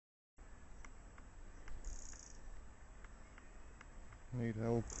Need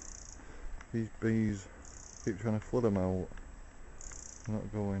help. These bees keep trying to flood them out.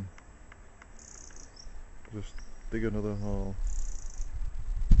 Not going. Just dig another hole.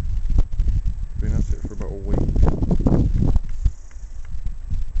 Been at it for about a week.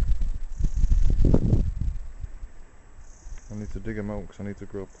 I need to dig them out because I need to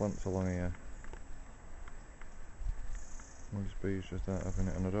grow plants along here. These bees just aren't having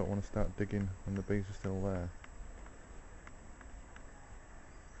it, and I don't want to start digging when the bees are still there.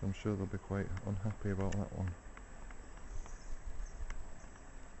 I'm sure they'll be quite unhappy about that one.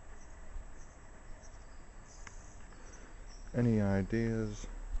 Any ideas?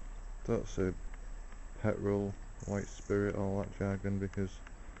 Don't say petrol, white spirit, all that jargon, because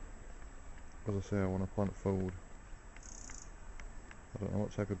as I say, I want to plant food. I don't know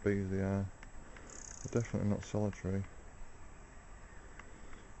what type of bees they are. They're definitely not solitary.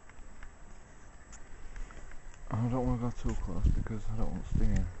 I don't want to go too close because I don't want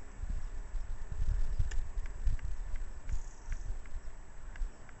stinging.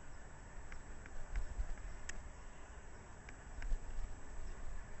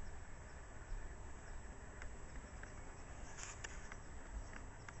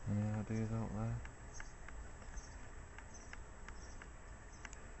 Any ideas out there?